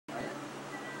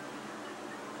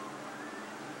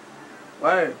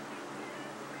Word.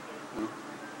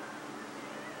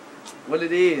 What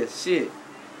it is, shit.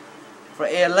 For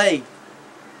LA.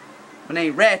 My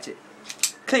name Ratchet.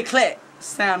 Click clack.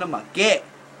 Sound of my gat.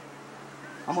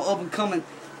 I'm an up and coming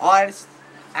artist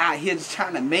out here just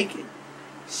trying to make it.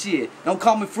 Shit. Don't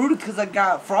call me fruity because I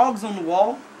got frogs on the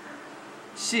wall.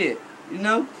 Shit. You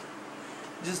know?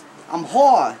 Just, I'm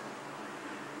hard.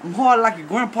 I'm hard like your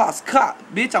grandpa's cock.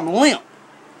 Bitch, I'm limp.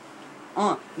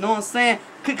 Know what I'm saying?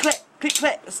 Click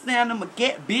clack, stand on my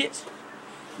gat, bitch.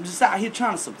 I'm just out here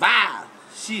trying to survive.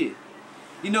 Shit.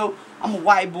 You know, I'm a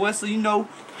white boy, so you know,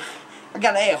 I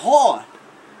gotta act hard.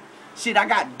 Shit, I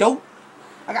got dope.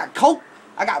 I got coke.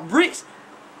 I got bricks.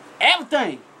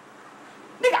 Everything.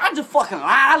 Nigga, I just fucking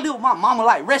lie. I live with my mama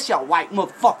like rest y'all white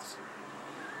motherfuckers.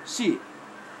 Shit.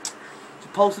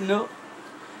 Just posting up.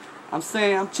 I'm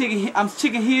saying I'm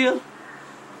chicken here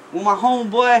with my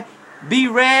homeboy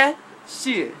B-Rad.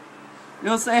 Shit. You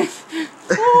know what I'm saying?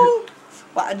 Woo.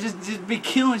 But I just be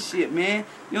killing shit, man.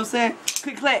 You know what I'm saying?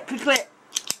 Click clack, click clack.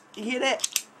 You hear that?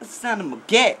 That's the sound of my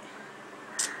gat.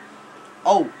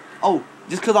 Oh,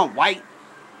 just cause I'm white,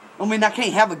 I mean I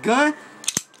can't have a gun?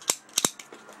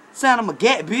 Sound of my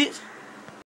gat, bitch.